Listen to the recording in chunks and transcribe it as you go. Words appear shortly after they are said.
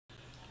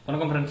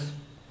வணக்கம் ஃப்ரெண்ட்ஸ்.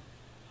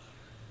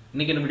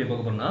 இன்னைக்கு என்ன வீடியோ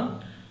பார்க்க போறோம்னா,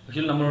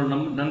 ஆக்சுவலி நம்மளோட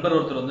நண்பர்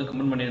ஒருத்தர் வந்து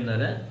கமெண்ட்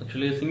பண்ணியிருந்தாரு.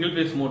 ஆக்சுவலி சிங்கிள்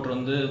பேஸ் மோட்டர்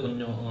வந்து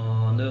கொஞ்சம்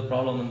வந்து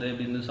ப்ராப்ளம் வந்து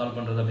எப்படி வந்து சால்வ்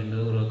பண்ணுறது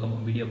அப்படின்றது ஒரு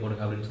வீடியோ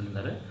போடுங்க அப்படின்னு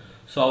சொல்லியிருந்தாரு.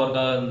 ஸோ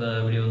அவருக்காக இந்த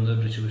வீடியோ வந்து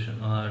டிஸ்ட்ரிபியூஷன்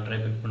ட்ரை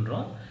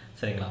பண்ணுறோம்.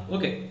 சரிங்களா?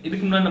 ஓகே,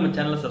 இதுக்கு முன்னாடி நம்ம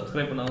சேனலை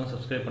சப்ஸ்கிரைப் பண்ணாங்க,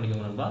 சப்ஸ்கிரைப்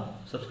பண்ணிக்கோங்க நண்பா.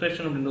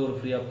 சப்ஸ்கிரிப்ஷன் அப்படின்ற ஒரு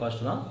ஃப்ரீ ஆஃப்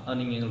காஸ்ட் தான்.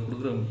 நீங்கள் எங்களுக்கு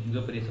கொடுக்குற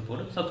மிகப்பெரிய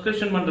சப்போர்ட்.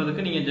 சப்ஸ்கிரிப்ஷன்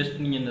பண்ணுறதுக்கு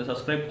நீங்கள் இந்த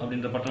சப்ஸ்கிரைப்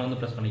அப்படின்ற பட்டன் வந்து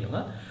ப்ரெஸ்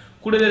பண்ணிக்கோங்க.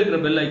 கூடவே இருக்கிற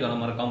பெல் ஐக்கானை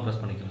மறக்காம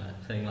ப்ரெஸ் பண்ணிக்கோங்க.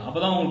 சரிங்களா? அப்போ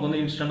தான் உங்களுக்கு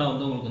வந்து இன்ஸ்டன்ட்டாக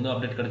வந்து உங்களுக்கு வந்து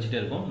அப்டேட் கிடைச்சிட்டே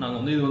இருக்கும். நாங்கள்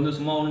வந்து இது வந்து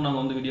சும்மா ஒன்றும்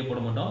நாங்கள் வந்து வீடியோ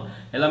போட மாட்டோம்.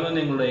 எல்லாமே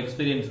வந்து எங்களோட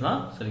எக்ஸ்பீரியன்ஸ் தான்.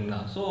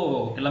 சரிங்களா? ஸோ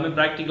எல்லாமே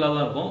ப்ராக்டிக்கலாக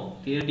தான் இருக்கும்.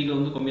 தியரிட்டிக்கல்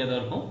வந்து கம்மியாக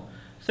தான் இருக்கும்.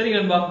 சரி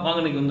நண்பா,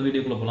 வாங்க இன்னைக்கு வந்து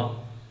வீடியோக்குள்ளே போகலாம்.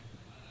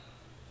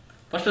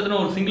 ஃபர்ஸ்ட் வந்து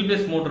ஒரு சிங்கிள்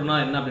பேஸ் மோட்டர்னா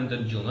என்ன அப்படின்னு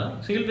தெரிஞ்சுக்கோங்க.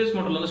 சிங்கிள் பேஸ்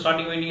மோட்டர்ல வந்து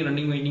ஸ்டார்டிங் வைண்டிங்,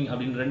 ரன்னிங் வைண்டிங்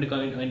அப்படின்னு ரெண்டு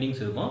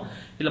வைண்டிங்ஸ் இருக்கும்.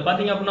 இதில்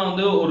பார்த்தீங்க அப்படின்னா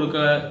வந்து ஒரு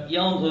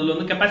இதில்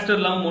வந்து கெப்பாசிட்டர்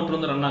இல்லாமல் மோட்டர்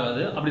வந்து ரன்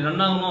ஆகாது. அப்படி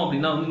ரன் ஆகணும்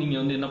அப்படின்னா வந்து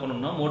நீங்கள் வந்து என்ன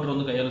பண்ணணும்னா மோட்டர்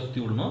வந்து கையால்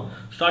சுற்றி விடணும்.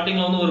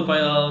 ஸ்டார்டிங்கில் வந்து ஒரு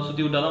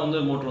சுற்றி விட்டால் தான்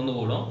வந்து மோட்டர் வந்து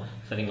ஓடும்.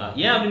 சரிங்களா?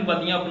 ஏன் அப்படின்னு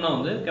பார்த்தீங்க அப்படின்னா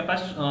வந்து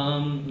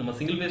நம்ம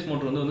சிங்கிள் பேஸ்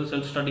மோட்டர் வந்து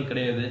செல்ஃப் ஸ்டார்டிங்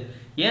கிடையாது.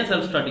 ஏன்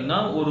செல்ஃப் ஸ்டார்டிங்னா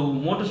ஒரு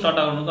motor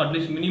start ஆகணுக்கு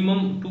at least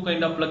minimum 2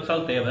 kind of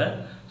ஃப்ளக்ஸால் தேவை.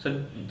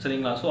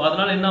 சரிங்களா? ஸோ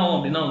அதனால என்ன ஆகும்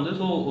அப்படின்னா வந்து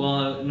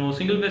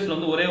சிங்கிள் பேஸ்ல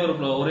வந்து ஒரே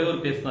ஒரு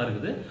பேஸ் தான்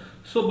இருக்குது.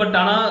 ஸோ பட்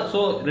ஆனால்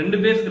ரெண்டு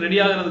பேஸ்க்கு ரெடி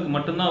ஆகிறதுக்கு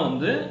மட்டும்தான்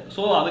வந்து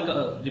அதுக்கு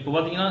இப்போ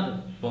பார்த்தீங்கன்னா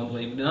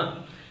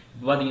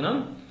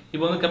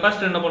இப்போ வந்து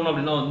கெப்பாசிட்டர் என்ன பண்ணணும்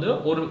அப்படின்னா வந்து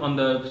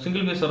அந்த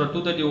சிங்கிள் பேஸ் வர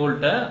 230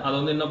 வோல்ட்டை அதை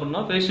வந்து என்ன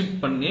பண்ணணும், ஃபேஸ்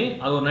ஷிஃப்ட் பண்ணி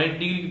அது ஒரு 90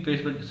 டிகிரிக்கு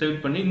ஃபேஸ்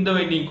ஷிஃப்ட் பண்ணி இந்த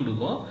வைண்டிங்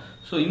கொடுக்கும்.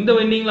 ஸோ இந்த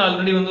வைண்டிங்கில்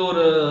ஆல்ரெடி வந்து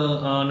ஒரு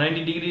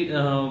 90 டிகிரி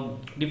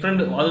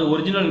டிஃப்ரெண்ட், அது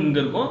ஒரிஜினல்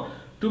இங்கே இருக்கும்.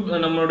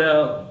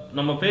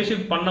 நம்ம ஃபேஸ்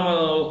ஷிஃப்ட் பண்ண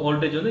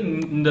வோல்டேஜ் வந்து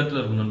இந்த இடத்துல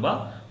இருக்கும் நண்பா.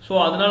 ஸோ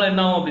அதனால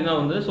என்ன ஆகும் அப்படின்னா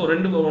வந்து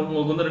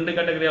உங்களுக்கு வந்து ரெண்டு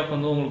கேட்டகரி ஆஃப்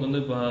வந்து உங்களுக்கு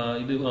வந்து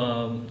இது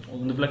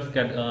வந்து ஃப்ளக்ஸ்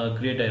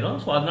கிரியேட் ஆயிரும்.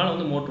 ஸோ அதனால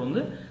வந்து மோட்டர்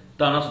வந்து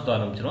தானாக சுற்ற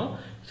ஆரம்பிச்சிடும்.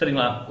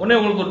 சரிங்களா? உடனே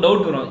உங்களுக்கு ஒரு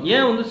டவுட் வரும்,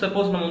 ஏன் வந்து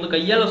சப்போஸ் நம்ம வந்து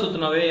கையால்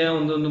சுற்றினாவே ஏன்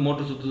வந்து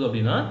மோட்டர் சுற்றுது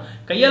அப்படின்னா,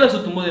 கையால்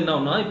சுற்றும் போது என்ன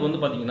ஆகும்னா, இப்போ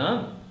வந்து பார்த்தீங்கன்னா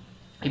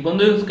இப்போ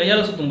வந்து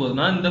கையால் சுற்றும்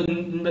போதுனா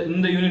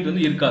இந்த யூனிட்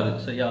வந்து இருக்காது.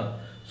 சரியா?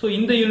 ஸோ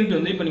இந்த யூனிட்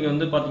வந்து இப்போ நீங்கள்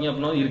வந்து பார்த்தீங்க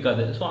அப்படின்னா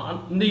இருக்காது. ஸோ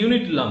இந்த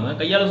யூனிட் இல்லாமல்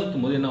கையால்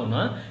சுற்றும் போது என்ன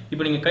ஆகும்னா,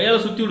 இப்போ நீங்கள்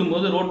கையால் சுற்றி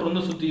விடும்போது ரோட்டர்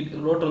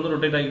வந்து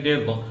ரொட்டேட் ஆகிட்டே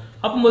இருக்கும்.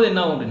 அப்போது என்ன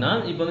ஆகும் அப்படின்னா,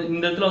 இப்போ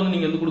இந்த இடத்துல வந்து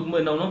நீங்கள் வந்து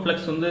கொடுக்கும்போது என்ன ஆகும்,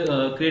 ஃப்ளக்ஸ் வந்து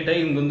கிரியேட்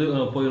ஆகி இங்கே வந்து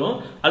போயிடும்.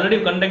 ஆல்ரெடி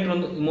கண்டக்டர்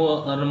வந்து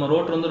நம்ம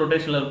ரோட்டர் வந்து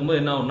ரொட்டேஷனில்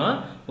இருக்கும்போது என்ன ஆகும்னா,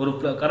 ஒரு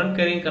கரண்ட்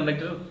கேரிங்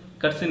கண்டக்டர்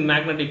கட்ஸ் இன்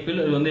மேக்னெட்டிக்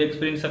ஃபீல்ட், இது வந்து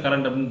எக்ஸ்பீரியன்ஸ்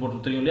கரண்ட் அப்படின்னு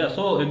போட்டு தெரியும் இல்லையா?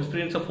 So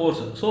experience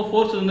force. So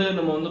force வந்து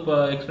நம்ம வந்து இப்போ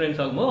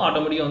எக்ஸ்பீரியன்ஸ் ஆகும்போது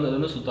ஆட்டோமேட்டிக்காக வந்து அது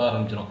வந்து சுற்ற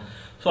ஆரம்பிச்சிடும்.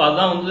 ஸோ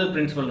அதுதான் வந்து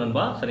பிரின்சிபல்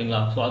நண்பா. சரிங்களா?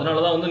 ஸோ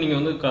அதனால தான் வந்து நீங்கள்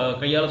வந்து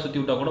கையால் சுற்றி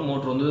விட்டால் கூட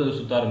மோட்டர் வந்து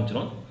சுற்ற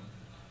ஆரம்பிச்சிடும்.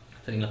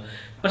 சரிங்களா?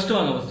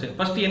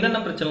 ஃபர்ஸ்ட்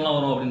என்னென்ன பிரச்சனைலாம்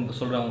வரும் அப்படின்னு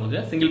சொல்கிறேன் உங்களுக்கு.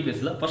 சிங்கிள்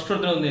பேஸில் ஃபர்ஸ்ட்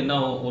இடத்துல வந்து என்ன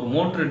ஒரு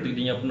மோட்டர்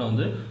எடுத்துக்கிட்டீங்க அப்படின்னா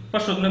வந்து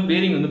ஃபர்ஸ்ட் வந்து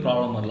பேரிங் வந்து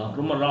ப்ராப்ளம் வரலாம்.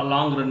 ரொம்ப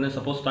லாங் ரன்னு,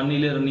 சப்போஸ்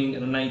தண்ணியிலே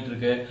ரன் ஆகிட்டு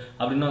இருக்கு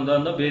அப்படின்னா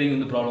வந்து பேரிங்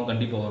வந்து ப்ராப்ளம்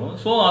கண்டிப்பாக வரும்.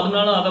 ஸோ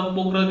அதனால அதை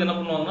போக்குறதுக்கு என்ன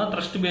பண்ணுவாங்கன்னா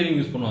த்ரஸ்ட் பேரிங்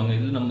யூஸ் பண்ணுவாங்க.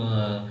 இது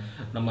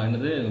நம்ம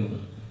என்னது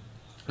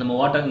நம்ம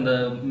வாட்டர் இந்த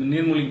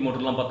நீர்மூழ்கி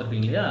மோட்டர்லாம்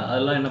பார்த்துருப்பீங்க இல்லையா?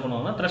 அதெல்லாம் என்ன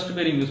பண்ணுவாங்கன்னா த்ரஸ்ட்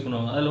பேரிங் யூஸ்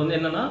பண்ணுவாங்க. அதில் வந்து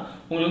என்னன்னா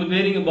உங்களுக்கு வந்து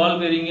பேரிங்,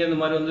 பால் பேரிங் இந்த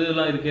மாதிரி வந்து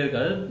இதெல்லாம்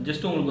இருக்காது.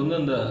 ஜஸ்ட் உங்களுக்கு வந்து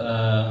அந்த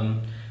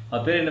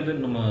பேர் என்ன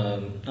பேர், நம்ம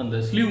அந்த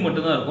ஸ்லீவ்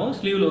மட்டும்தான் இருக்கும்.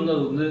 ஸ்லீவில் வந்து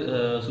அது வந்து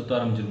சுற்ற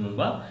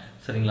ஆரம்பிச்சிருக்கணும்பா.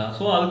 சரிங்களா?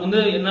 ஸோ அதுக்கு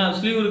வந்து என்ன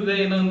ஸ்லீவ் இருக்குது,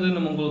 என்ன வந்து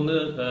நமக்கு வந்து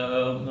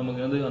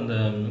வந்து அந்த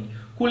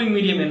கூலிங்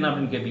மீடியம் என்ன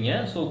அப்படின்னு கேட்பீங்க.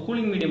 ஸோ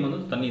கூலிங் மீடியம் வந்து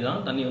தண்ணி தான்.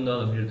 தண்ணி வந்து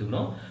அதை அப்படி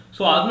எடுத்துக்கணும்.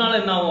 ஸோ அதனால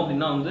என்ன ஆகும்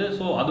அப்படின்னா வந்து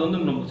அது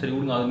வந்து நம்ம சரி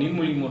விடுங்க, அது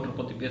நீர்மூழ்கி மோட்டர்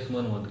பற்றி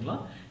பேசும்போது நம்ம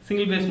பார்த்துக்கலாம்.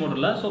 சிங்கிள் பேஸ்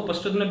மோட்டரில்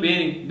ஃபர்ஸ்ட் வந்து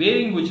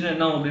பேரிங் போச்சுன்னா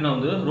என்ன ஆகும் அப்படின்னா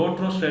வந்து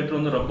ரோட்டரும்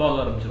ஸ்ட்ரேட்டரும் வந்து ரப்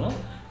ஆக ஆரம்பிச்சிடும்.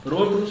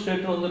 ரோட்டரும்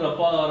ஸ்ட்ரேட்டரும் வந்து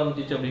ரப் ஆக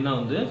ஆரம்பிச்சிச்சு அப்படின்னா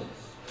வந்து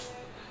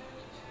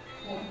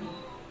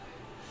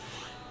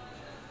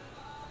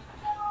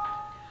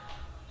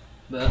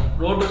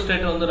ரோட்டர்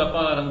ஸ்ட்ரேட்டர் வந்து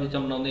ரப்பாக ஆரம்பிச்சு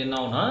அப்படின்னா வந்து என்ன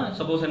ஆகும்னா,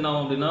 சப்போஸ் என்ன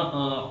ஆகும் அப்படின்னா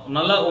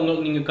நல்லா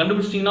உங்களுக்கு நீங்கள்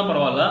கண்டுபிடிச்சிட்டிங்கன்னா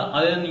பரவாயில்ல,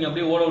 அதே நீங்கள்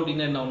அப்படியே ஓட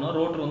விட்டீங்கன்னா என்ன ஆகும்னா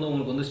ரோட்டர் வந்து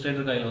உங்களுக்கு வந்து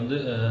ஸ்ட்ரேட்டர் காயில்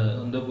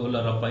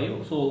வந்து ரப்பாகி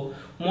ஸோ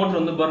மோட்டர்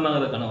வந்து பர்ன்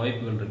ஆகிறதுக்கான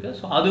வாய்ப்புகள் இருக்குது.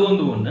 ஸோ அது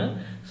வந்து ஒன்று.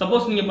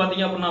 சப்போஸ் நீங்கள்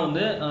பார்த்தீங்க அப்படின்னா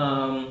வந்து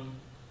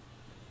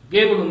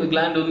கேபிள் வந்து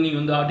கிளாண்ட் வந்து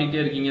நீங்கள் வந்து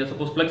ஆட்டிகிட்டே இருக்கீங்க.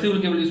 சப்போஸ்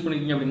ஃப்ளெக்சிபிள் கேபிள் யூஸ்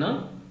பண்ணிருக்கீங்க அப்படின்னா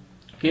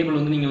கேபிள்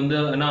வந்து நீங்கள் வந்து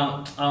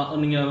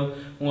நீங்கள்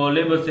உங்கள்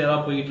லேபர்ஸ்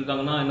யாராவது போயிட்டு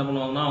இருக்காங்கன்னா என்ன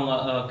பண்ணுவாங்கன்னா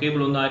அவங்க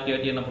கேபிள் வந்து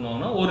ஆட்டி என்ன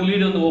பண்ணுவாங்கன்னா ஒரு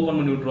லீடு வந்து ஓப்பன்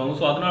பண்ணி விட்டுருவாங்க.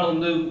 ஸோ அதனால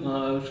வந்து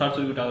ஷார்ட்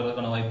சர்க்யூட்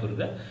ஆகிறதுக்கான வாய்ப்பு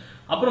இருக்குது.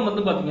 அப்புறம்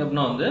வந்து பார்த்தீங்க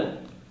அப்படின்னா வந்து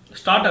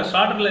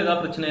ஸ்டார்டரில்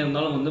ஏதாவது பிரச்சனை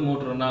இருந்தாலும் வந்து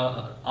மோட்டர் ரன்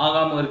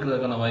ஆகாமல்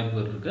இருக்கிறதுக்கான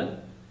வாய்ப்புகள் இருக்குது.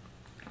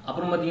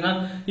 அப்புறம் பார்த்தீங்கன்னா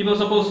இப்போ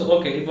சப்போஸ்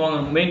ஓகே, இப்போ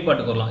மெயின்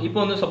பார்ட்டுக்கு வரலாம். இப்போ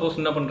வந்து சப்போஸ்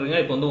என்ன பண்ணுறீங்க,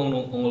 இப்போ வந்து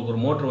உங்களுக்கு ஒரு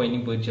மோட்டர்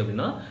வைண்டிங் போயிடுச்சு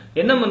அப்படின்னா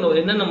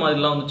என்னென்ன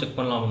மாதிரிலாம் வந்து செக்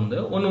பண்ணலாம் வந்து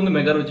ஒன்று வந்து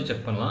மெகர் வச்சு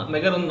செக் பண்ணலாம்.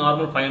 மெகர் வந்து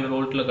நார்மல் 500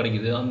 வோல்ட்டில்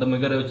கிடைக்குது. அந்த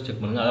மெகரை வச்சு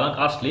செக் பண்ணுங்கள். அதெல்லாம்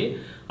காஸ்ட்லி.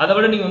 அதை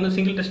விட நீங்கள் வந்து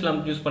சிங்கிள் டெஸ்ட்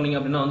லேம்ப் யூஸ் பண்ணீங்க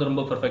அப்படின்னா வந்து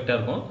ரொம்ப பர்ஃபெக்டாக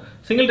இருக்கும்.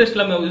 சிங்கிள் டெஸ்ட்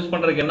லேம்ப் யூஸ்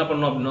பண்ணுறதுக்கு என்ன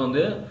பண்ணணும் அப்படின்னா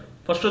வந்து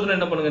ஃபர்ஸ்ட் வந்து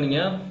என்ன பண்ணுங்க,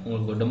 நீங்கள்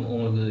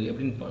உங்களுக்கு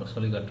எப்படின்னு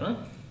சொல்லி காட்டுறேன்.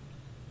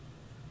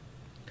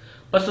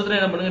 ஃபர்ஸ்ட் வந்து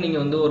என்ன பண்ணுங்க,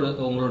 நீங்கள் வந்து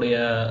உங்களுடைய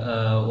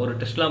ஒரு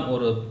டெஸ்ட் லேம்ப்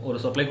ஒரு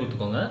சப்ளை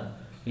கொடுத்துக்கோங்க.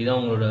 இதுதான்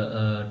உங்களோட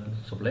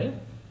சப்ளை.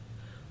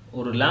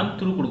 ஒரு லேம்ப்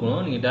த்ரூ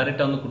கொடுக்கணும். நீங்கள்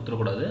டைரெக்டாக வந்து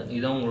கொடுத்துடக்கூடாது.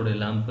 இதுதான் உங்களுடைய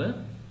லேம்ப்பு.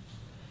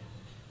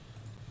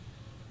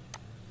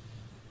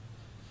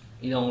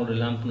 இது அவங்களோட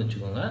லேம்ப்னு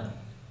வச்சுக்கோங்க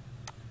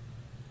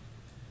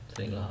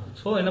சரிங்களா.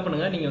 ஸோ என்ன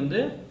பண்ணுங்க, நீங்கள் வந்து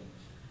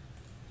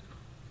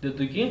இதை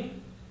தூக்கி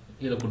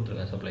இதில்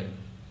கொடுத்துருங்க சப்ளை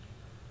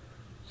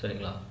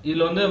சரிங்களா.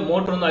 இதில் வந்து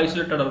மோட்டர் வந்து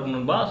ஐசோலேட்டடாக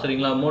இருக்கணும்பா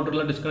சரிங்களா.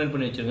 மோட்டர்லாம் டிஸ்கனெக்ட்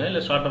பண்ணி வச்சுருங்க.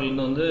 இல்லை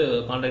ஸ்டார்டர்லேருந்து வந்து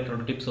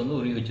கான்டாக்டரோட டிப்ஸ் வந்து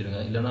உருவி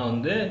வச்சுருங்க. இல்லைனா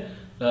வந்து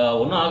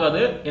ஒன்றும்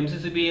ஆகாது.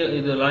 எம்சிசிபி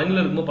இது லைனில்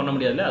இருக்கும்போது பண்ண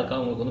முடியாது,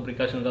 அதுக்காக உங்களுக்கு வந்து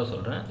ப்ரிகாஷனுக்காக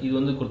சொல்கிறேன். இது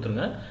வந்து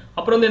கொடுத்துருங்க.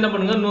 அப்புறம் வந்து என்ன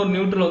பண்ணுங்கள், இன்னொரு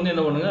நியூட்ரல் வந்து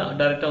என்ன பண்ணுங்கள்,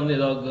 டேரெக்டாக வந்து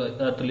ஏதாவது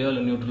இடத்துலையோ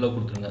இல்லை நியூட்ரலோ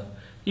கொடுத்துருங்க.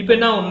 இப்போ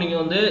என்ன ஆகும்,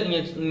 நீங்கள் வந்து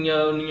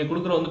நீங்கள்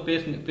கொடுக்குற வந்து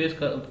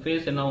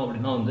ஃபேஸ் என்ன ஆகும்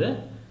அப்படின்னா வந்து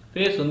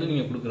ஃபேஸ் வந்து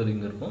நீங்கள் கொடுக்குறது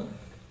இங்கே இருக்கும்,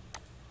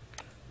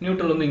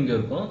 நியூட்ரல் வந்து இங்கே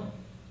இருக்கும்.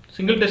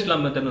 சிங்கிள் டெஸ்ட்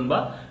லேம்ப் மெத்தட் நண்பா.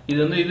 இது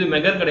வந்து இது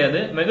மெகர்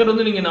கிடையாது. மெகர்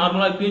வந்து நீங்கள்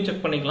நார்மலாக இப்படியும்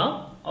செக் பண்ணிக்கலாம்,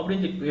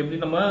 அப்படின்னு எப்படி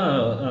நம்ம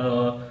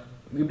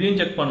இப்படியும்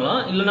செக்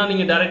பண்ணலாம். இல்லைனா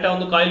நீங்கள் டேரெக்டாக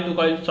வந்து காயில் டு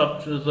காயில்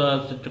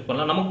செக்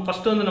பண்ணலாம். நமக்கு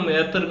ஃபஸ்ட்டு வந்து நம்ம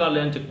எர்த் இருக்கா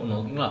இல்லையான்னு செக்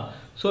பண்ணுவோம் ஓகேங்களா.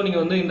 ஸோ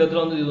நீங்கள் வந்து இந்த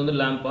இடத்துல வந்து இது வந்து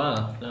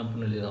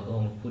லேம்ப்னு எழுதி அப்போ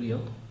உங்களுக்கு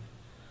புரியும்.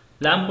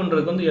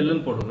 லேம்ப்ன்றதுக்கு வந்து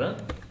எல்லுன்னு போட்டுருக்கேன்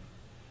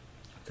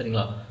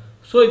சரிங்களா.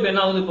 ஸோ இப்போ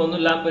என்ன ஆகுது, இப்போ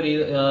வந்து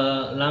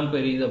லேம்ப்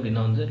எரியுது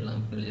அப்படின்னா வந்து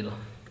லேம்ப்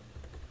எழுதிடலாம்.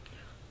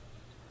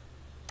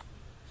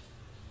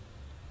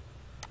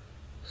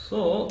 ஸோ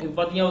இப்போ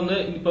பார்த்தீங்கன்னா வந்து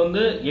இப்போ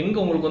வந்து எங்கே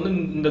உங்களுக்கு வந்து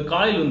இந்த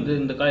காயில்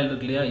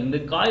இருக்கு இல்லையா, இந்த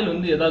காயில்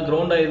வந்து எதாவது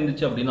கிரவுண்டாக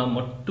இருந்துச்சு அப்படின்னா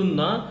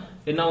மட்டும்தான்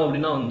என்ன ஆகும்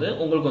அப்படின்னா வந்து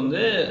உங்களுக்கு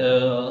வந்து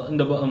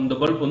இந்த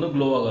பல்ப் வந்து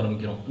க்ளோ ஆக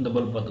ஆரம்பிக்கிறோம். இந்த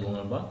பல்ப்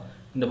பார்த்துக்கோங்கப்பா,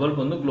 இந்த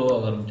பல்ப் வந்து க்ளோ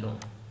ஆக ஆரம்பிச்சிடும்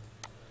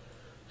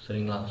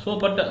சரிங்களா. ஸோ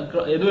பட்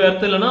எதுவும்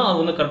எர்த் இல்லைன்னா அது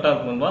வந்து கரெக்டாக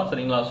இருக்கணும்பா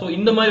சரிங்களா. ஸோ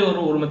இந்த மாதிரி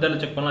ஒரு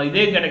மெத்தடில் செக் பண்ணலாம்.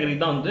 இதே கேட்டகரி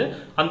தான் வந்து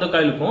அந்த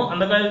காயிலுக்கும்.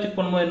 அந்த காயில் செக்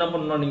பண்ணும்போது என்ன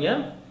பண்ணணும்,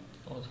 நீங்கள்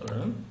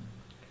சொல்கிறேன்,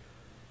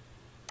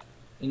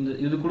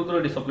 இது கொடுக்குற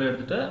சப்ளை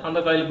எடுத்துகிட்டு அந்த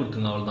காயில்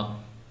கொடுத்துருங்க, அவ்வளோதான்.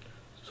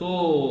 ஸோ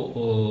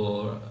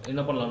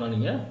என்ன பண்ணலாம்னா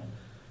நீங்கள்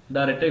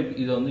டேரெக்டாக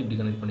இதை வந்து இப்படி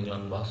கனெக்ட்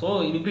பண்ணிக்கலாம்பா. ஸோ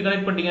இப்படி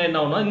கனெக்ட் பண்ணிட்டீங்கன்னா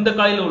என்ன ஆகும்னா இந்த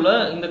காயில்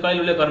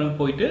உள்ள கரண்ட்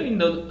போயிட்டு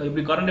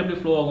இப்படி கரண்ட் எப்படி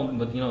ஃப்ளோ ஆகும்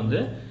அப்படின்னு பார்த்தீங்கன்னா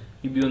வந்து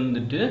இப்படி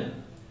வந்துட்டு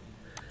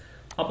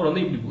அப்புறம்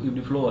வந்து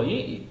இப்படி ஃப்ளோ ஆகி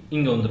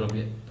இங்கே வந்துடும்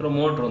அப்படியே. அப்புறம்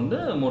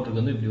மோட்டருக்கு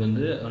வந்து இப்படி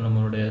வந்து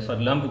நம்மளுடைய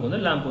லேம்புக்கு வந்து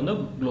லேம்ப் வந்து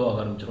க்ளோ ஆக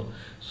ஆரம்பிச்சிடும்.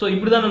 ஸோ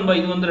இப்படி தான் நம்ம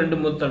இது வந்து 2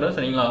 மெத்தட்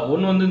சரிங்களா.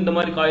 ஒன்று வந்து இந்த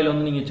மாதிரி காயில்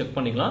வந்து நீங்கள் செக்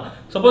பண்ணிக்கலாம்.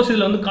 சப்போஸ்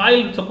இதில் வந்து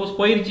காயில் சப்போஸ்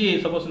போயிடுச்சு,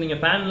 சப்போஸ்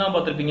நீங்கள் ஃபேன்லாம்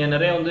பார்த்துருப்பீங்க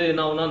நிறைய வந்து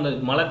என்ன ஆகுனா அந்த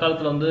மழை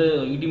காலத்தில் வந்து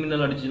இடி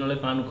மின்னல் அடிச்சதுனாலே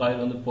ஃபேன்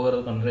காயில் வந்து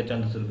போகிறதுக்கு நிறைய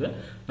சான்சஸ் இருக்குது.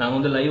 நாங்கள்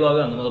வந்து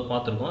லைவாகவே அந்த மாதிரி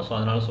பார்த்துருக்கோம். ஸோ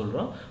அதனால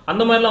சொல்கிறோம்.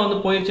 அந்த மாதிரிலாம் வந்து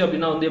போயிடுச்சு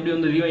அப்படின்னா வந்து எப்படி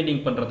வந்து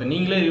ரீவைண்டிங் பண்ணுறது,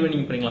 நீங்களே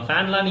ரீவைண்டிங் பண்ணிக்கலாம்.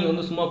 ஃபேன்லாம் நீங்கள்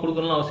வந்து சும்மா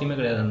கொடுக்கணும்னு அவசியமே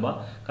கிடையாது நண்பா.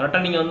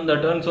 கரெக்டாக நீங்கள் வந்து இந்த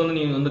டர்ன்ஸ் வந்து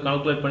நீங்கள் வந்து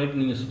கால்குலேட்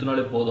பண்ணிட்டு நீங்கள்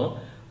சுற்றினாலே போதும்.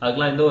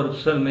 அதுக்கெல்லாம் எந்த ஒரு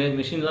ஸ்பெஷல்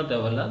மிஷின்லாம்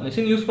தேவையில்லை.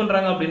 மிஷின் யூஸ்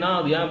பண்ணுறாங்க அப்படின்னா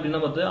அது ஏன் அப்படின்னா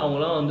பார்த்து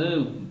அவங்களாம் வந்து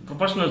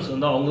ப்ரொஃபஷனல்ஸ்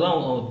வந்து அவங்க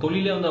தான்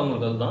தொழிலே வந்து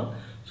அவங்களுக்கு அதுதான்.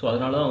 ஸோ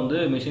அதனால தான் வந்து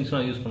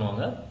மிஷின்ஸ்லாம் யூஸ்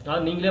பண்ணுவாங்க.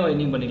 அது நீங்களே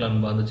வைண்டிங் பண்ணிக்கலாம்.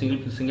 அந்த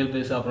சிங்கிள்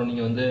ஃபேஸ் அப்புறம்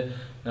நீங்கள் வந்து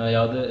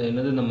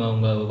என்னது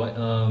நம்ம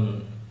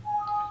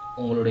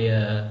உங்களுடைய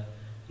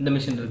இந்த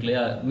மிஷின் இருக்கு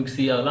இல்லையா,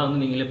 மிக்சி, அதெல்லாம்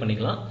வந்து நீங்களே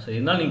பண்ணிக்கலாம். சரி,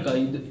 இருந்தாலும்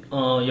நீங்கள் இது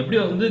எப்படி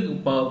வந்து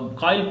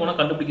காயில் போனால்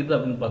கண்டுபிடிக்கிறது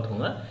அப்படின்னு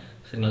பார்த்துக்கோங்க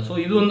சரிங்களா. ஸோ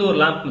இது வந்து ஒரு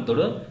லேம்ப்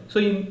மெத்தடு. ஸோ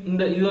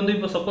இது வந்து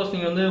இப்போ சப்போஸ்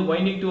நீங்கள் வந்து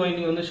வைண்டிங் டு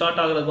வைண்டிங் வந்து ஷார்ட்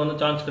ஆகிறதுக்கு வந்து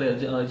சான்ஸ்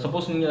கிடையாது.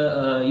 சப்போஸ்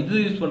நீங்கள்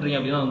இது யூஸ் பண்ணுறீங்க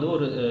அப்படின்னா வந்து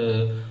ஒரு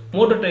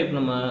மோட்டர் டைப்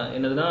நம்ம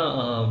என்னதுன்னா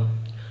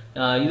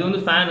இது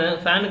வந்து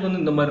ஃபேனுக்கு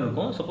வந்து இந்த மாதிரி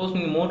இருக்கும். சப்போஸ்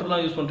நீங்கள்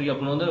மோட்டர்லாம் யூஸ் பண்ணுறீங்க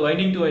அப்படின்னா வந்து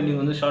வைண்டிங் டு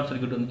வைண்டிங் வந்து ஷார்ட்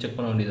சர்க்யூட் வந்து செக்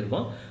பண்ண வேண்டியது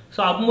இருக்கும். ஸோ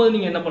அப்போது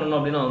நீங்கள் என்ன பண்ணணும்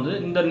அப்படின்னா வந்து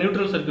இந்த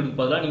நியூட்ரல் சர்க்யூட்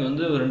பதிலாக நீங்கள்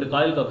வந்து 2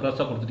 காயிலுக்கு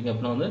அக்ராஸாக கொடுத்துட்டீங்க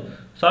அப்படின்னா வந்து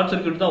ஷார்ட்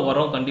சர்க்யூட் தான்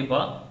வரும்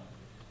கண்டிப்பாக.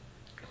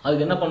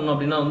 அதுக்கு என்ன பண்ணணும்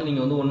அப்படின்னா வந்து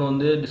நீங்கள் வந்து ஒன்று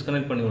வந்து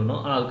டிஸ்கனெக்ட் பண்ணி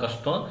விடணும். ஆனால் அது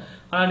கஷ்டம்.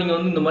 ஆனால் நீங்கள்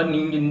வந்து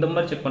இந்த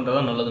மாதிரி செக்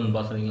பண்ணுறதா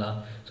நல்லதுன்னு சரிங்களா.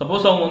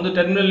 சப்போஸ் அவங்க வந்து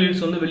டெர்மினல்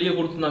லீட்ஸ் வந்து வெளியே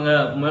கொடுத்துருந்தாங்க,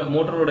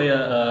 மோட்டரோடைய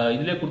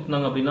இதிலே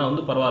கொடுத்துருந்தாங்க அப்படின்னா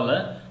வந்து பரவாயில்ல.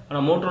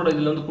 ஆனால் மோட்டரோட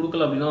இதில் வந்து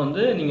கொடுக்கல அப்படின்னா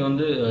வந்து நீங்கள்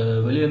வந்து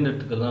வெளியே இருந்து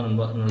எடுத்துக்கிறது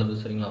தான்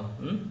நல்லது சரிங்களா.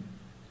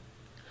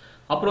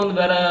 அப்புறம் வந்து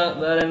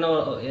வேற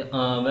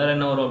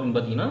என்ன வரும் அப்படின்னு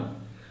பார்த்தீங்கன்னா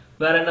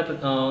வேற என்ன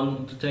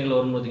பிரச்சனைகள்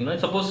வரும்னு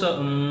பார்த்தீங்கன்னா சப்போஸ்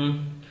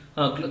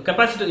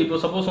கெப்பாசிட்டர். இப்போ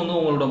சப்போஸ் வந்து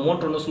உங்களோட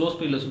மோட்டர் வந்து ஸ்லோ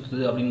ஸ்பீடில்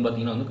சுற்றுது அப்படின்னு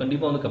பார்த்தீங்கன்னா வந்து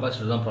கண்டிப்பாக வந்து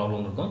கெப்பாசிட்டர் தான்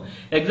ப்ராப்ளம் இருக்கும்.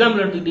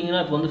 எக்ஸாம்பிள்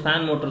எடுத்துக்கிட்டிங்கன்னா இப்போ வந்து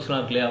ஃபேன் மோட்டர்ஸ்லாம்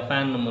இருக்கு இல்லையா,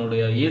 ஃபேன்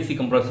நம்மளுடைய ஏசி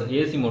கம்ப்ரஸர்,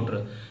 ஏசி மோட்டர்,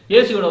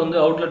 ஏசியோட வந்து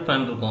அவுட்லெட்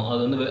ஃபேன் இருக்கும், அது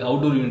வந்து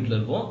அவுட்டோர் யூனிட்ல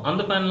இருக்கும்.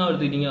 அந்த ஃபேன்லாம்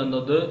எடுத்துக்கிட்டீங்க அந்த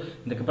வந்து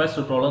இந்த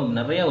கெப்பாசிட்டர் ப்ராப்ளம்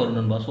நிறையா வரும்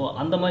நண்பா. ஸோ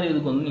அந்த மாதிரி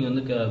இதுக்கு வந்து நீங்கள்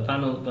வந்து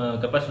ஃபேன்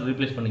கெப்பாசிட்டர்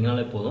ரீப்ளேஸ்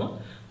பண்ணிங்கனாலே போதும்.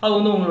 அது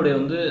வந்து உங்களுடைய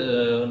வந்து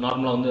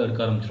நார்மலாக வந்து எடுக்க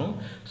ஆரம்பிச்சிடும்.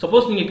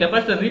 சப்போஸ் நீங்கள்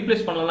கெப்பாசிட்டர்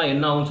ரீப்ளேஸ் பண்ணலாம்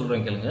என்ன ஆகும்னு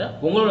சொல்கிறேன் கேளுங்க.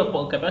 உங்களோட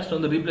கெப்பாசிட்டர்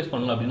வந்து ரீப்ளேஸ்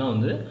பண்ணலாம் அப்படின்னா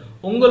வந்து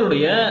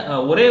உங்களுடைய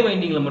ஒரே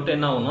வைண்டிங்கில் மட்டும்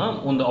என்ன ஆகும்னா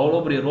அந்த அவ்வளோ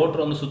பெரிய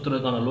ரோட்டர் வந்து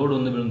சுற்றுறதுக்கான லோடு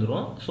வந்து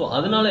விழுந்துடும். ஸோ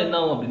அதனால என்ன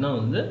ஆகும் அப்படின்னா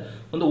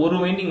வந்து ஒரு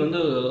வைண்டிங் வந்து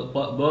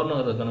பர்ன்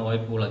ஆகிறதுக்கான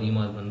வாய்ப்புகள்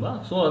அதிகமாக இருக்குன்பா.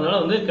 ஸோ அதனால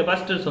வந்து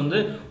கெப்பாசிட்டர்ஸ் வந்து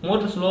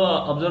மோட்டர்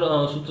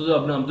ஸ்லோவாக சுற்றுது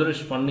அப்படின்னு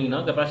அப்சர்வேஷன்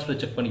பண்ணிங்கன்னா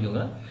கெப்பாசிட்டர் செக்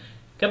பண்ணிக்கோங்க.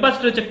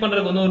 கெப்பாசிட்டர் செக்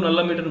பண்ணுறதுக்கு வந்து ஒரு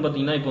நல்ல மீட்டர்னு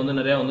பார்த்தீங்கன்னா இப்போ வந்து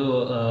நிறையா வந்து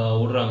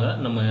விடுறாங்க.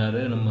 நம்ம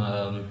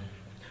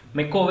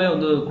மெக்கோவே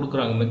வந்து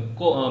கொடுக்குறாங்க.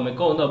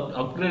 மெக்கோ வந்து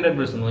அப்கிரேடட்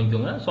வெர்ஷன்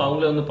வாங்கிக்கோங்க. ஸோ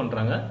அவங்களே வந்து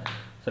பண்ணுறாங்க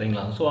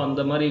சரிங்களா. ஸோ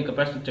அந்த மாதிரி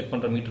கெப்பாசிட்டி செக்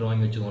பண்ணுற மீட்டர்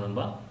வாங்கி வச்சுக்கோங்க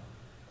நண்பா.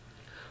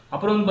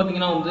 அப்புறம் வந்து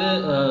பார்த்தீங்கன்னா வந்து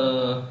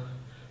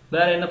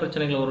வேறு என்ன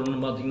பிரச்சனைகள்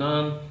வரும்னு பார்த்தீங்கன்னா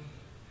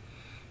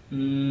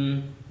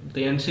இந்த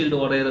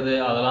என்ஷீல்டு உடையிறது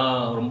அதெல்லாம்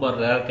ரொம்ப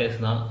ரேர் கேஸ்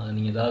தான்.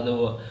 நீங்கள் ஏதாவது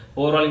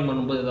ஓவராலிங்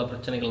பண்ணும்போது ஏதாவது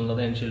பிரச்சனைகள் இருந்தால்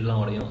தான்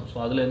என்ஷீல்டுலாம் உடையும். ஸோ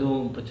அதில்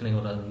எதுவும் பிரச்சனை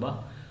வராதுன்பா.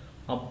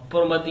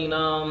 அப்புறம்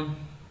பார்த்தீங்கன்னா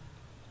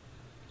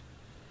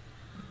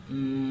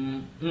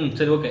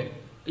சரி ஓகே.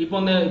 இப்போ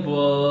வந்து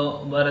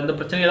வேற எந்த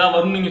பிரச்சனை ஏதாவது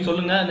வரும்னு நீங்கள்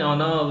சொல்லுங்கள்,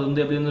 நான் தான் அது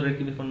வந்து எப்படி வந்து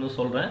ரெக்டிஃபை பண்ணணும்னு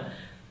சொல்கிறேன்.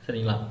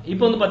 சரிங்களா?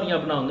 இப்போ வந்து பார்த்தீங்க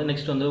அப்படின்னா வந்து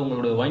நெக்ஸ்ட் வந்து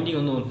உங்களோட வைண்டிங்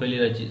வந்து ஒரு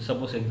ஃபெயிலியர் ஆச்சு.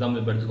 சப்போஸ்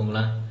எக்ஸாம்பிள் இப்போ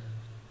எடுத்துக்கோங்களேன்.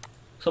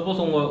 சப்போஸ்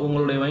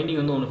உங்களுடைய வைண்டிங்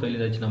வந்து ஒன்று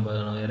ஃபெயிலியர் ஆச்சு,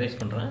 நான் எரேஸ்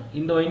பண்ணுறேன்.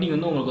 இந்த வைண்டிங்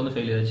வந்து உங்களுக்கு வந்து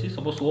ஃபெயிலியர் ஆச்சு.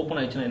 சப்போஸ் ஓப்பன்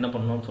ஆயிடுச்சுன்னா என்ன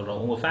பண்ணணும்னு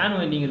சொல்கிறேன். உங்கள் ஃபேன்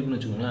வைண்டிங் இருக்குன்னு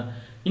வச்சுக்கோங்களேன்.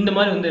 இந்த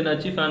மாதிரி வந்து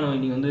என்னாச்சு, ஃபேன்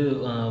வைண்டிங் வந்து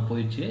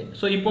போயிடுச்சு.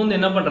 ஸோ இப்போ வந்து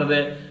என்ன பண்ணுறது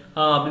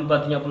அப்படின்னு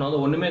பார்த்தீங்க அப்படின்னா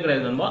வந்து ஒன்றுமே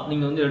கிடையாது நண்பா.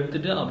 நீங்கள் வந்து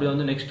எடுத்துகிட்டு அப்படியே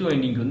வந்து நெக்ஸ்ட்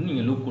வைண்டிங்க்கு வந்து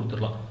நீங்கள் லூப்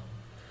கொடுத்துடலாம்.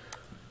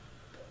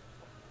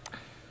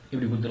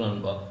 இப்படி கொடுத்துடலாம்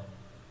நண்பா.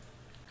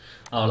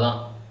 அவ்வளோதான்,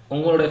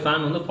 உங்களுடைய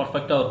ஃபேன் வந்து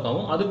பர்ஃபெக்டாக ஒர்க்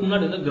ஆகும். அதுக்கு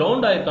முன்னாடி வந்து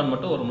கிரவுண்ட் ஆயிருக்கான்னு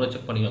மட்டும் ஒரு முறை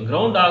செக் பண்ணிக்கலாம்.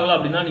 கிரவுண்ட் ஆகலை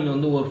அப்படின்னா நீங்கள்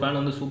வந்து ஒரு ஃபேன்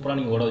வந்து சூப்பராக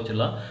நீங்கள் ஓட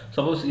வச்சிடலாம்.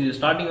 சப்போஸ் இது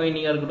ஸ்டார்டிங்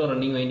வைண்டிங்காக இருக்கட்டும்,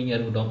 ரன்னிங் வைண்டிங்காக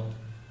இருக்கட்டும்,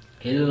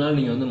 எதுனாலும்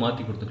நீங்கள் வந்து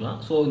மாற்றி கொடுத்துக்கலாம்.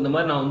 ஸோ இந்த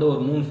மாதிரி நான் வந்து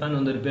ஒரு 3 ஃபேன்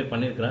வந்து ரிப்பேர்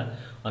பண்ணியிருக்கிறேன்.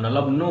 அது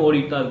நல்லா இன்னும்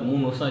ஓடிட்டு தான் இருக்குது.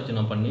 3 வருஷம் ஆச்சு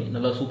நான் பண்ணி,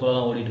 நல்லா சூப்பராக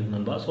தான் ஓடிட்டு இருக்கு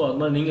நண்பா. ஸோ அது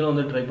மாதிரி நீங்களும்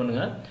வந்து ட்ரை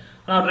பண்ணுங்கள்.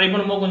 ஆனால் ட்ரை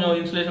பண்ணும்போது கொஞ்சம்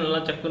இன்சுலேஷன்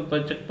எல்லாம்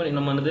செக் பண்ணி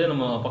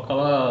நம்ம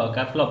பக்காவாக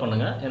கேர்ஃபுல்லாக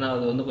பண்ணுங்கள். ஏன்னா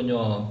அது வந்து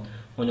கொஞ்சம்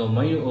கொஞ்சம்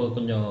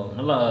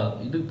நல்லா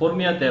இது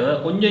பொறுமையாக தேவை.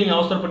 கொஞ்சம் நீங்கள்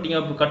அவசரப்பட்டீங்க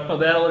அப்படி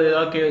வேற ஒரு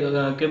ஏதாவது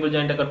கேபிள்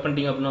ஜாயிண்ட்டை கட்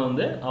பண்ணிட்டீங்க அப்படின்னா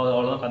வந்து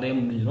அவ்வளோதான், கதையை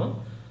முடிஞ்சிடும்.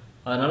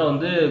 அதனால்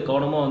வந்து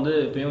கவனமாக வந்து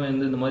எப்பயும்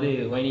வந்து இந்த மாதிரி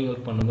வைண்டிங்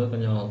ஒர்க் பண்ணும்போது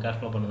கொஞ்சம்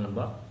கேர்ஃபுல்லாக பண்ணுங்க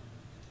நண்பா.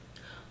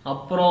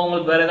 அப்புறம்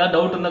உங்களுக்கு வேறு ஏதாவது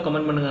டவுட் இருந்தால்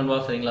கமெண்ட் பண்ணுங்க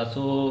நண்பா. சரிங்களா?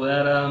 ஸோ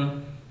வேறு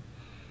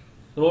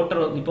ரோட்டர்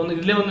இப்போ வந்து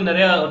இதுலேயே வந்து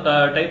நிறையா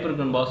டைப்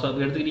இருக்கு நண்பா. ஸோ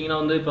எடுத்துக்கிட்டிங்கன்னா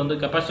வந்து இப்போ வந்து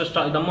கெப்பாசிட்டர்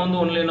ஸ்டார்ட், நம்ம வந்து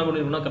ஒன்றில் என்ன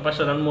பண்ணிருக்கோம்னா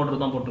கெப்பாசிட்டர் ரன்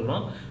மோட்டர் தான்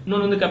போட்டுருக்கோம்.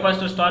 இன்னொன்று வந்து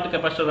capacitor start,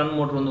 capacitor run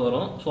motor வந்து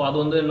வரும். ஸோ அது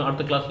வந்து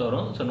அடுத்த கிளாஸில்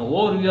வரும். ஸோ நான்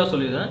ஓவர்வியூவாக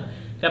சொல்லிடுறேன்.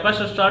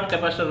 கெப்பாசிட்டர் ஸ்டார்ட்,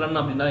 கெப்பாசிட்டர் ரன்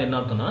அப்படின்னா என்ன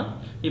அர்த்தம்னா,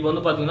 இப்போ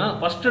வந்து பார்த்தீங்கன்னா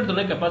ஃபர்ஸ்ட்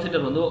எடுத்தோடனே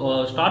கெப்பாசிட்டர் வந்து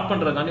ஸ்டார்ட்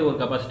பண்ணுறதுக்காண்டி ஒரு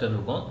கெப்பாசிட்டர்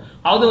இருக்கும்.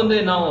 அது வந்து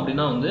என்ன ஆகும்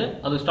அப்படின்னா வந்து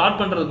அது ஸ்டார்ட்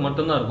பண்ணுறதுக்கு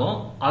மட்டும்தான் இருக்கும்.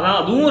 அதான்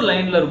அதுவும் ஒரு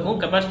லைனில் இருக்கும்.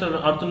 கெப்பாசிட்டர்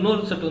அடுத்து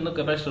இன்னொரு செட் வந்து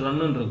கெப்பாசிட்டர்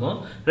ரன்னு இருக்கும்.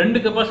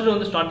 2 கெப்பாசிட்டர்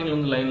வந்து ஸ்டார்டிங்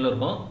வந்து லைனில்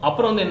இருக்கும்.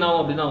 அப்புறம் வந்து என்ன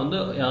ஆகும் அப்படின்னா வந்து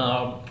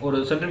ஒரு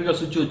சென்ட்ரிஃபியூகல்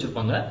சுவிட்ச்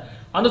வச்சிருப்பாங்க.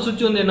 அந்த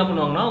சுவிட்ச் வந்து என்ன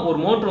பண்ணுவாங்கன்னா, ஒரு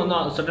மோட்டர் வந்து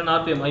சர்டன்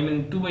ஆர்பிஎம், ஐ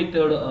மீன்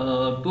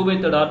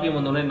 2/3 ஆர்பிஎம்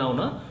வந்தோடனே என்ன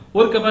ஆகும்னா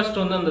ஒரு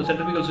கெப்பாசிட்டர் வந்து அந்த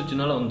சென்ட்ரிஃபியூகல்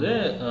சுவிட்ச்னால வந்து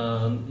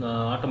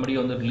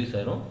ஆட்டோமேட்டிக்காக வந்து ரிலீஸ்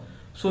ஆயிரும்.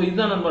 ஸோ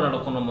இதுதான் நண்பா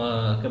நடக்கும் நம்ம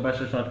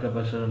கெப்பாசிட்டர் ஷார்ட்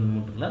கெப்பாசிட்டர்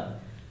மோட்டரில்.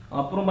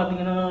 அப்புறம்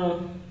பார்த்தீங்கன்னா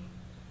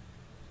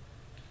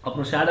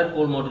அப்புறம் ஷேடட்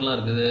போல் மோட்டர்லாம்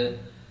இருக்குது.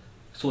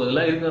 ஸோ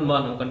இதெல்லாம் இருக்கு நண்பா,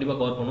 நம்ம கண்டிப்பாக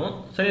கவர் பண்ணுவோம்.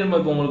 சரி நண்பா,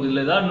 இப்போ உங்களுக்கு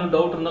இதில் ஏதாவது இன்னும்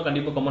டவுட் இருந்தால்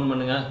கண்டிப்பாக கமெண்ட்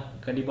பண்ணுங்கள்.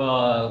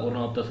 கண்டிப்பாக ஒரு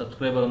ஒருத்தர்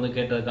சப்ஸ்கிரைபர் வந்து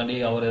கேட்டதுக்காண்டி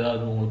அவர்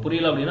ஏதாவது உங்களுக்கு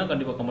புரியல அப்படின்னா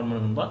கண்டிப்பாக கமெண்ட்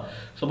பண்ணுங்கப்பா.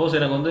 சப்போஸ்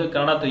எனக்கு வந்து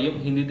கன்னடா தெரியும்,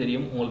 ஹிந்தி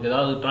தெரியும், உங்களுக்கு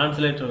ஏதாவது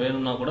டிரான்ஸ்லேட்டர்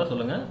வேணும்னா கூட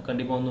சொல்லுங்கள்.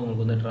 கண்டிப்பாக வந்து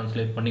உங்களுக்கு வந்து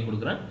டிரான்ஸ்லேட் பண்ணி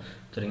கொடுக்குறேன்.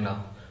 சரிங்களா?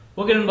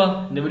 ஓகே நண்பா,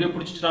 இந்த வீடியோ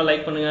பிடிச்சிச்சுன்னா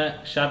லைக் பண்ணுங்கள்,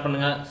 ஷேர்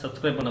பண்ணுங்கள்,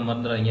 சப்ஸ்கிரைப் பண்ண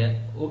மறந்துடாதீங்க.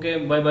 Okay,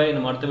 by by.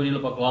 நம்ம அடுத்த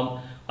வீடியோவில் பார்க்கலாம்.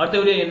 அடுத்த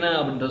வீடியோ என்ன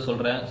அப்படின்றத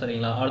சொல்கிறேன்.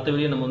 சரிங்களா? அடுத்த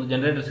வீடியோ நம்ம வந்து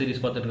ஜென்ரேட்டர்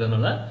சீரிஸ் பார்த்துட்டு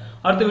இருக்கிறதுனால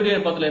அடுத்த வீடியோ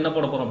பார்த்துல என்ன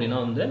போட போகிறோம் அப்படின்னா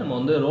வந்து நம்ம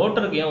வந்து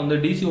ரோட்டருக்கு ஏன் வந்து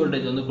டிசி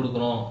வோல்டேஜ் வந்து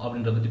கொடுக்கணும்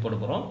அப்படின்றத பற்றி போட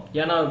போகிறோம்.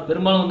 ஏன்னா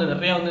பெரும்பாலும் வந்து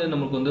நிறையா வந்து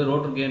நமக்கு வந்து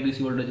ரோட்டருக்கு ஏன்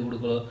டிசி வோல்டேஜ்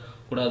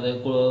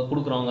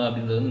கொடுக்குறவங்க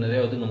அப்படின்றது வந்து நிறைய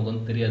வந்து நமக்கு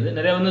வந்து தெரியாது.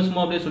 நிறைய வந்து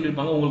சும்மா அப்படியே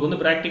சொல்லியிருப்பாங்க. உங்களுக்கு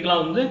வந்து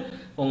ப்ராக்டிக்கலாக வந்து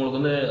உங்களுக்கு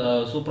வந்து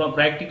சூப்பராக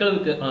ப்ராக்டிக்கல்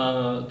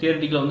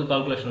தியரிட்டிக்கலாக வந்து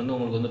கால்குலேஷன் வந்து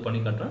உங்களுக்கு வந்து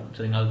பண்ணி காட்டுறேன்.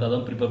 சரிங்களா? அதுக்காக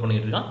தான் ப்ரிப்பேர்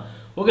பண்ணிட்டு இருக்கான்.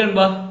 ஓகே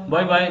நண்பா,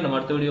 பாய் பாய். நம்ம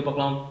அடுத்த வீடியோ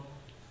பார்க்கலாம்.